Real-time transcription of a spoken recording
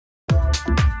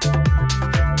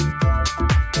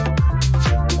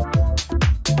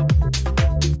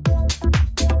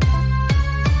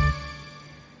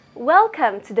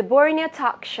Welcome to the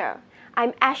BorneoTalk Show.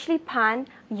 I'm Ashley Pan,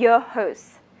 your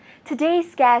host.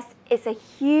 Today's guest is a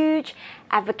huge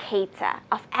advocator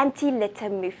of anti-litter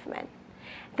movement,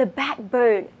 the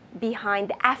backbone behind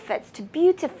the efforts to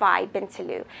beautify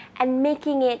Bintulu and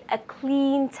making it a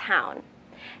clean town.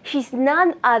 She's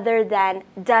none other than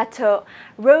Datu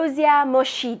Rodziah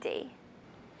Morshidi.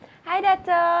 Hi,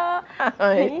 Datu.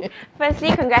 Hi.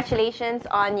 Firstly, congratulations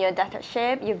on your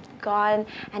datukship. You've gone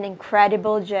an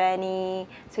incredible journey,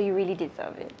 so you really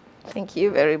deserve it. Thank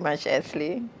you very much,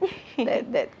 Ashley.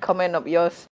 that comment of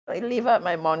yours, I live up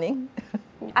my morning.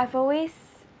 I've always,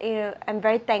 I'm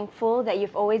very thankful that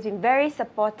you've always been very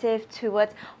supportive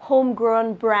towards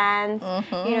homegrown brands.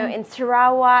 In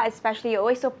Sarawak, especially, you're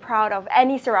always so proud of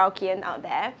any Sarawakian out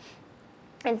there.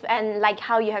 And like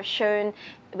how you have shown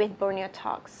with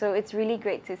BorneoTalk. So it's really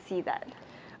great to see that.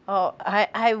 Oh,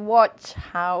 I watched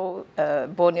how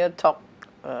BorneoTalk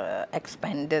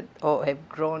expanded or have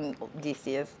grown these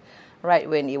years, right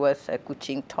when it was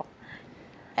Kuching Talk.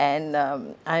 And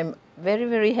I'm very,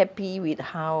 very happy with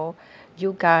how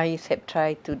you guys have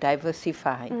tried to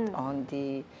diversify on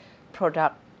the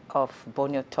product of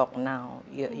BorneoTalk now.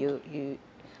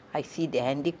 I see the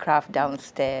handicraft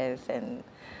downstairs and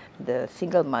the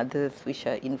single mothers which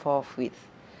are involved with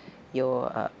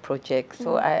your project.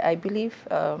 So I believe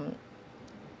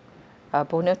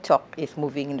BorneoTalk is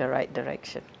moving in the right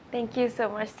direction. Thank you so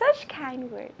much. Such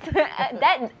kind words.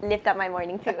 That lifted up my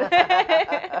morning too.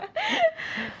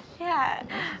 Yeah.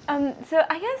 So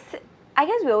I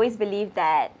guess we always believe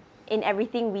that in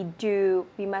everything we do,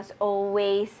 we must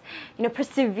always,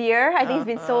 persevere. I think it's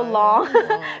been so long.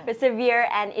 Persevere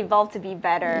and evolve to be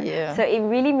better. Yeah. So it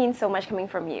really means so much coming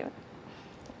from you.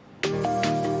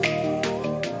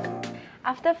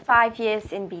 After 5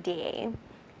 years in BDA,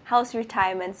 how's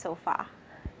retirement so far?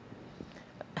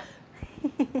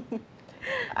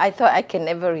 I thought I can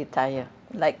never retire.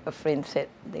 Like a friend said,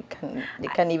 they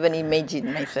can't even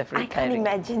imagine myself retiring. I can't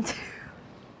imagine too.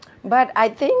 But I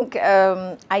think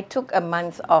I took a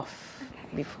month off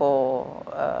before,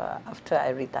 after I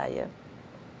retire,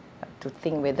 to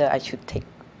think whether I should take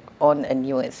on a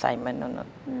new assignment or not.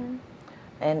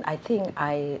 And I think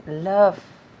I love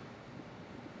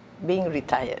being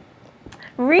retired.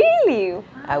 Really? Wow.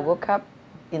 I woke up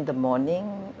in the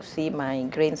morning, see my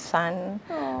grandson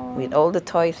with all the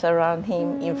toys around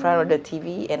him in front of the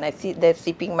TV, and I sit there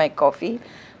sipping my coffee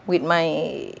with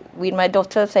my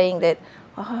daughter saying that,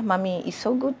 "Oh, mommy, it's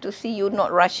so good to see you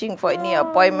not rushing for any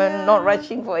appointment, not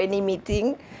rushing for any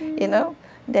meeting,"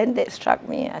 Then that struck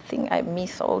me. I think I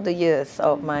miss all the years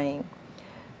of my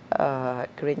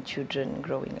grandchildren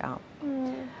growing up.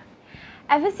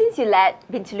 Ever since you led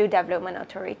Bintulu Development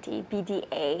Authority,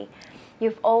 BDA,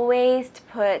 you've always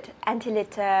put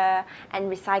anti-litter and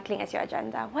recycling as your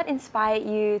agenda. What inspired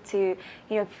you to,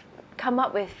 come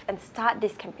up with and start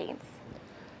these campaigns?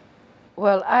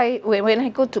 Well, when I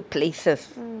go to places,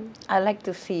 I like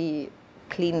to see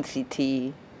clean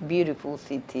city,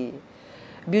 beautifully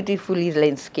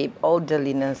landscaped,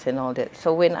 orderliness and all that.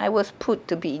 So when I was put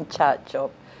to be in charge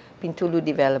of Bintulu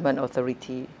Development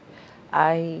Authority,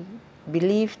 I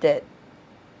believe that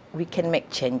we can make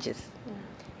changes.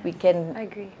 We can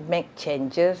make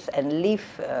changes and leave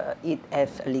it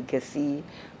as a legacy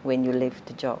when you leave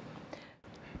the job.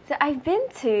 So I've been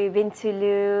to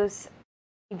Bintulu's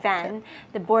event,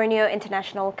 the Borneo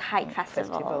International Kite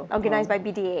Festival, organized by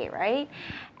BDA, right?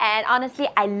 And honestly,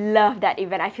 I love that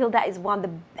event. I feel that is one of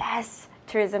the best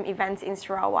tourism events in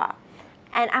Sarawak.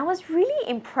 And I was really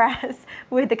impressed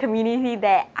with the community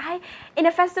there. In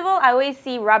a festival, I always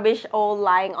see rubbish all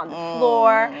lying on the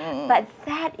floor. But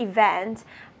that event,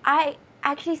 I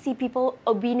actually see people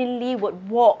obediently would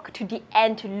walk to the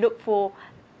end to look for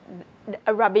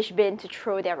a rubbish bin to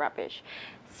throw their rubbish.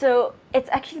 So it's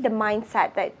actually the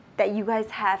mindset that you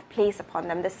guys have placed upon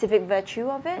them, the civic virtue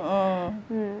of it.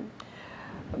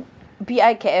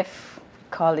 BIKF,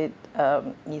 call it,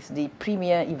 is the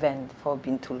premier event for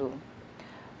Bintulu.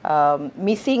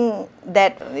 Missing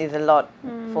that is a lot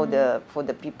for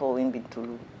the people in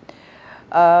Bintulu.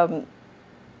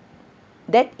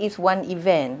 That is one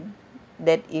event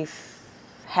that is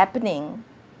happening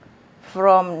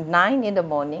from 9 in the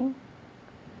morning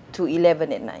to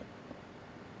 11 at night.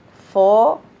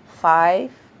 4,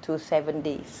 5 to 7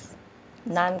 days,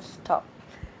 non-stop.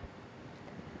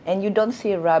 And you don't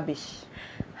see rubbish.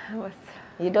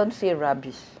 You don't see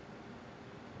rubbish.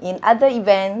 In other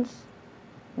events,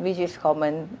 which is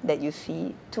common that you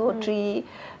see 2 or 3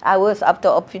 hours after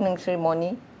opening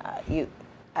ceremony,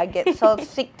 I get so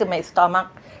sick to my stomach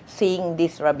seeing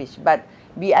this rubbish. But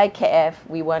BIKF,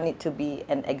 we want it to be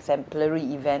an exemplary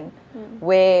event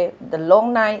where the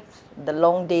long nights, the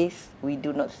long days, we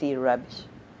do not see rubbish.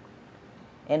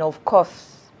 And of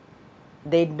course,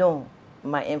 they know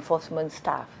my enforcement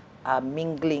staff are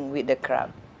mingling with the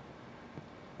crowd.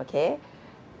 Okay?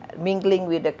 Mingling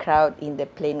with the crowd in the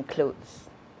plain clothes.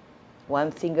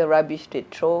 One single rubbish they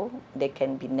throw, they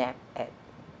can be nabbed at.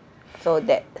 So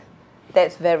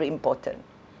that's very important.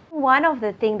 One of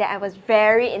the things that I was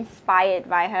very inspired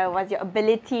by her was your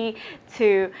ability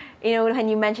to, when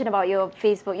you mentioned about your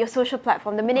Facebook, your social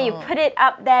platform, the minute you put it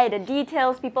up there, the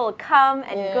details, people will come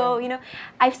and go,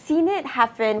 I've seen it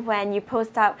happen when you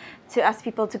post up to ask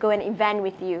people to go an event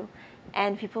with you.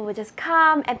 And people will just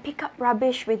come and pick up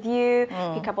rubbish with you,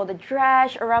 pick up all the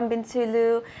trash around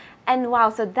Bintulu. And wow,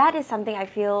 so that is something I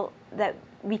feel that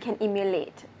we can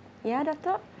emulate. Yeah,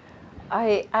 Datu?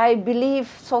 I believe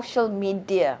social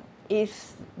media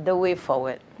is the way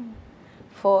forward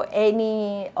for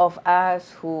any of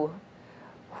us who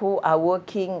are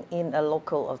working in a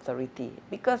local authority,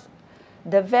 because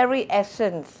the very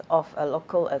essence of a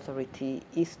local authority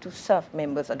is to serve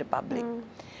members of the public.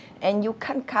 And you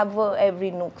can't cover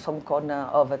every nook, some corner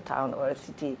of a town or a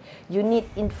city. You need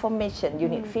information, you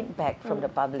need feedback from the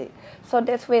public. So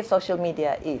that's where social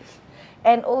media is.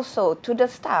 And also to the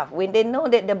staff, when they know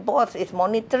that the boss is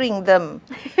monitoring them,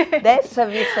 their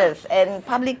services and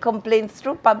public complaints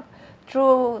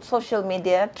through social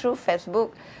media, through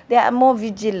Facebook, they are more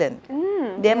vigilant.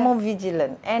 They are more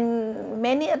vigilant. And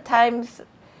many a times,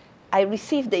 I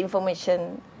receive the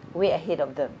information way ahead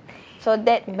of them. So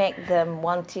that makes them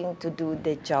wanting to do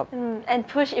their job. And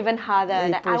push even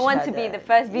harder. I want to be the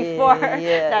first before.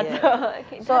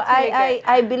 Okay, so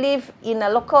I believe in a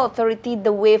local authority,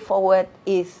 the way forward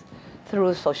is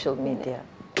through social media.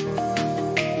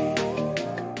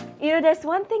 There's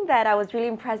one thing that I was really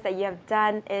impressed that you have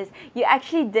done is you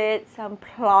actually did some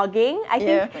plogging. I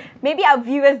think maybe our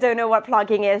viewers don't know what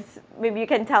plogging is. Maybe you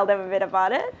can tell them a bit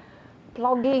about it.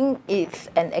 Plogging is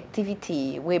an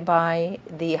activity whereby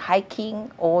the hiking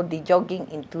or the jogging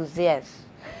enthusiasts,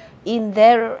 in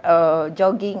their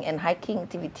jogging and hiking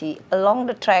activity, along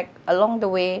the track, along the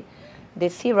way, they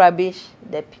see rubbish,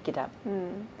 they pick it up.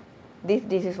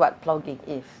 This is what plogging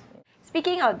is.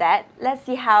 Speaking of that, let's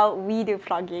see how we do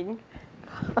plogging.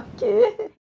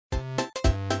 Okay.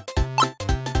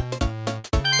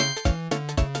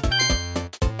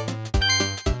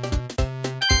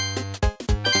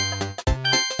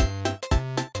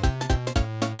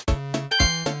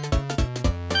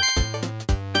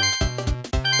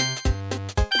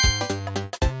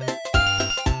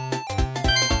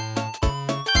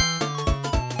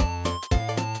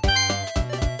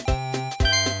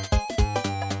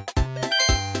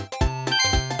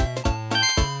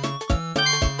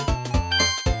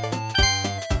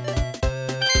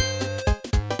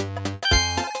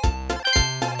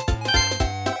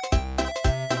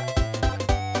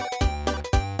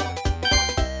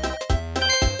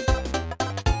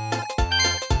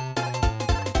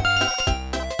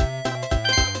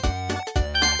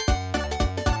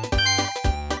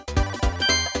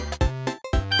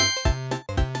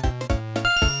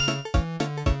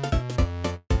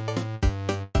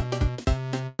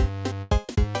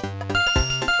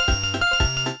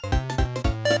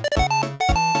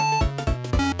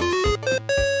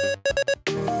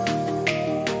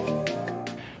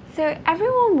 So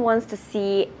everyone wants to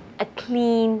see a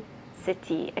clean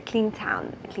city, a clean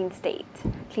town, a clean state,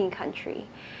 clean country.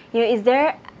 Is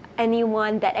there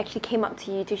anyone that actually came up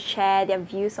to you to share their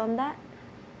views on that?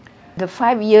 The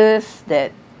 5 years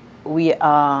that we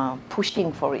are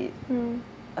pushing for it,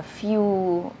 a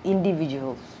few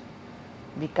individuals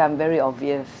become very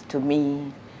obvious to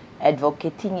me,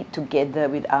 advocating it together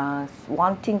with us,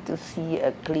 wanting to see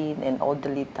a clean and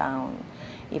orderly town.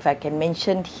 If I can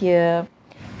mention here,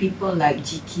 people like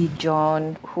G.K.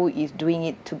 John, who is doing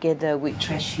it together with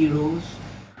Trash Heroes.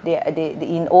 They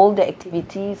in all the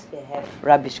activities, they have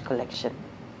rubbish collection.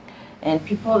 And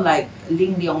people like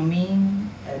Ling Leong Ming,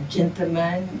 a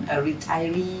gentleman, a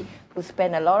retiree, who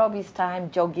spend a lot of his time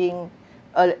jogging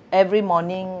every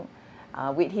morning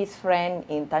with his friend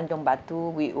in Tanjong Batu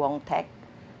with Wong Tek.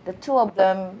 The two of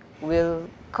them will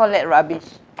collect rubbish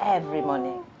every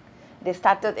morning. They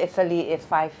started as early as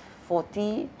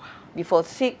 5:40, before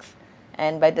 6,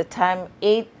 and by the time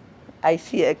 8, I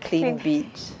see a clean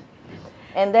beach.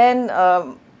 And then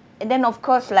of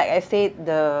course, like I said,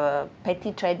 the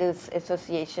Petty Traders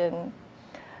Association,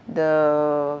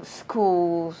 the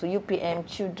schools, UPM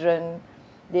children,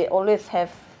 they always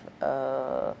have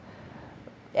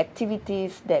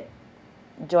activities that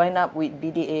join up with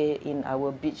BDA in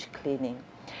our beach cleaning.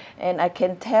 And I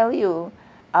can tell you,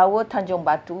 our Tanjung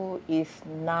Batu is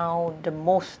now the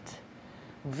most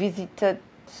visited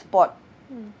spot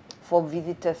for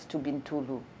visitors to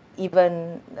Bintulu.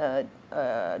 Even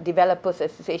developers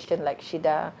association like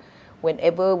Shida,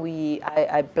 whenever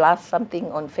I blast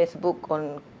something on Facebook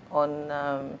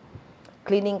on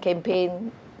cleaning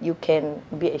campaign, you can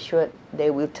be assured they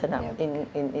will turn up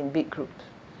in big groups.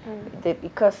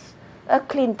 Because a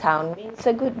clean town means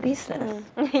a good business.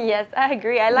 Yes, I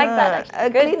agree. I like that. A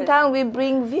clean town will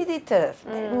bring visitors.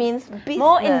 It means business.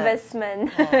 More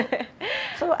investment.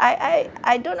 So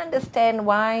I don't understand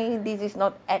why this is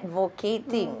not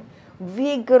advocating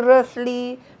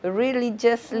vigorously,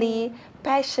 religiously,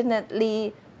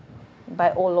 passionately by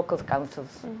all local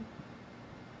councils.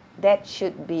 That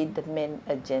should be the main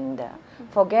agenda.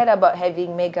 Forget about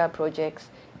having mega projects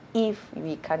if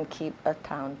we can't keep a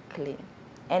town clean.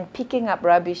 And picking up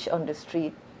rubbish on the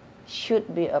street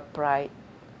should be a pride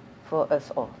for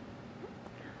us all.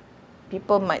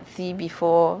 People might see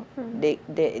before they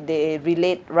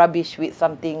relate rubbish with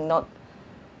something not,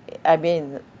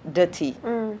 dirty.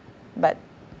 But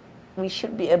we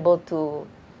should be able to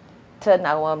turn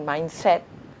our mindset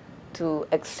to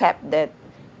accept that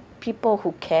people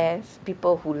who cares,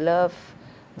 people who love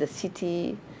the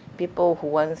city, people who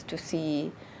wants to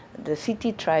see the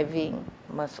city thriving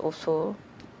must also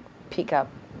pick up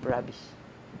rubbish.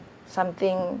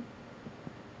 Something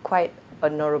quite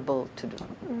honorable to do.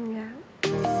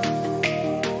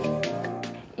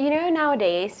 You know,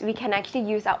 nowadays we can actually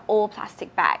use our old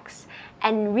plastic bags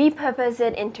and repurpose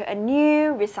it into a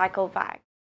new recycled bag.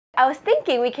 I was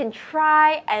thinking we can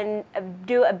try and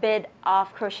do a bit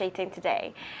of crocheting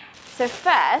today. So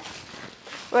first,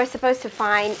 we're supposed to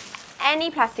find any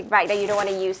plastic bag that you don't want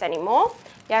to use anymore.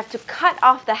 You have to cut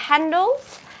off the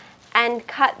handles and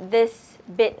cut this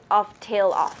bit of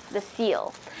tail off, the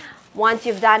seal. Once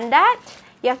you've done that,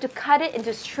 you have to cut it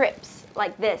into strips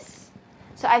like this.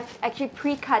 So I've actually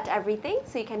pre-cut everything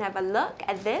so you can have a look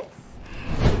at this.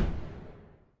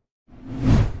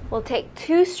 We'll take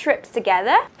 2 strips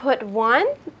together, put one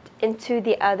into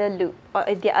the other loop or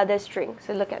the other string.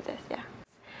 So look at this,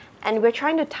 and we're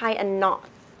trying to tie a knot.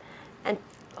 And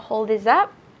hold this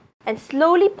up and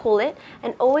slowly pull it,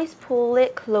 and always pull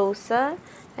it closer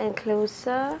and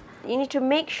closer. You need to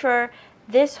make sure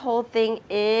this whole thing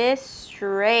is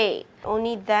straight.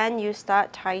 Only then you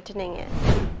start tightening it.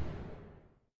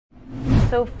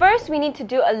 So first we need to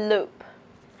do a loop.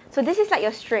 So this is like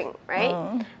your string,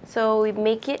 right? So we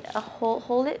make it a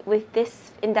hold it with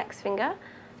this index finger.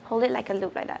 Hold it like a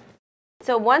loop like that.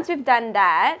 So once we've done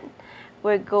that,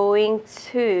 we're going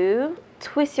to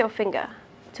twist your finger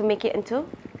to make it into,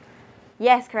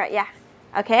 yes, correct,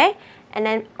 okay, and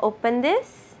then open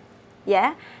this,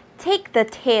 take the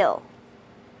tail.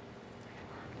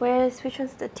 Which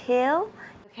one's the tail?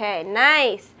 Okay,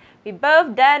 nice, we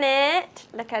both done it.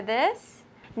 Look at this.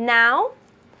 Now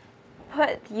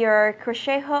put your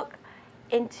crochet hook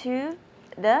into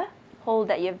the hole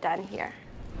that you've done here.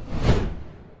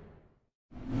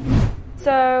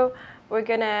 So we're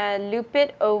gonna loop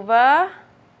it over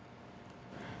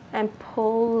and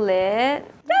pull it.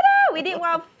 Ta-da! We did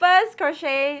one first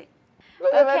crochet.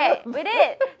 Okay, we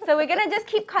did. So we're gonna just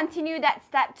continue that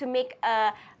step to make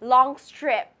a long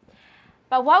strip.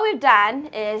 But what we've done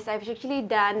is I've actually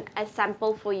done a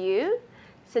sample for you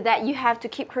so that you have to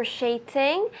keep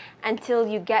crocheting until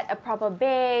you get a proper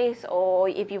base, or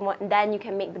if you want, then you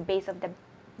can make the base of the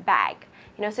bag.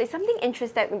 You know, so it's something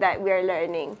interesting that we're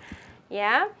learning.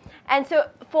 Yeah, and so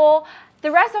for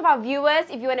the rest of our viewers,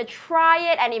 if you want to try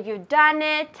it and if you've done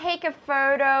it, take a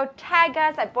photo, tag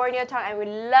us at BorneoTalk, and we'd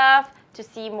love to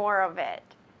see more of it.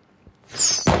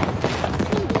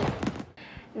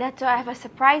 Datu, I have a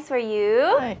surprise for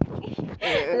you.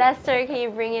 Lester, can you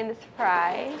bring in the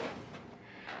surprise?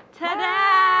 Ta-da!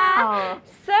 Wow.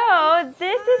 So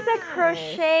this is a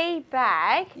crochet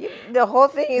bag. The whole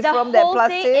thing is from that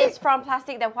plastic? The whole thing is from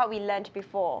plastic, that's what we learned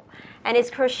before. And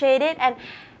it's crocheted, and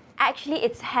actually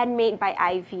it's handmade by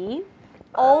Ivy.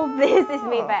 All this is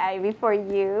made by Ivy for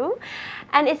you.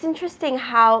 And it's interesting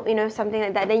how, you know, something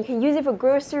like that, then you can use it for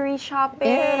grocery shopping.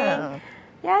 Yeah,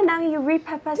 now you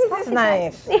repurpose. This is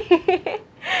nice. She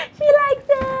likes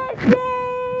it.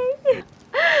 Yay!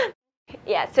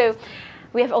 Yeah, so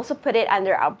we have also put it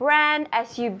under our brand,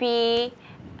 SUB,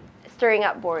 Stirring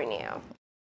Up Borneo.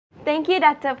 Thank you,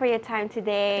 Datu, for your time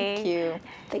today. Thank you.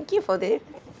 Thank you for this.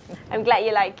 I'm glad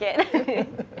you like it.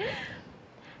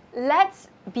 Let's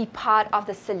be part of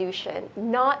the solution,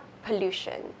 not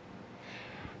pollution.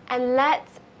 And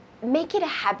let's make it a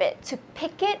habit to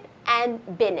pick it and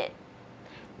bin it.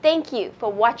 Thank you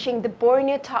for watching the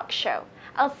BorneoTalk Show.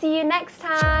 I'll see you next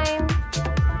time.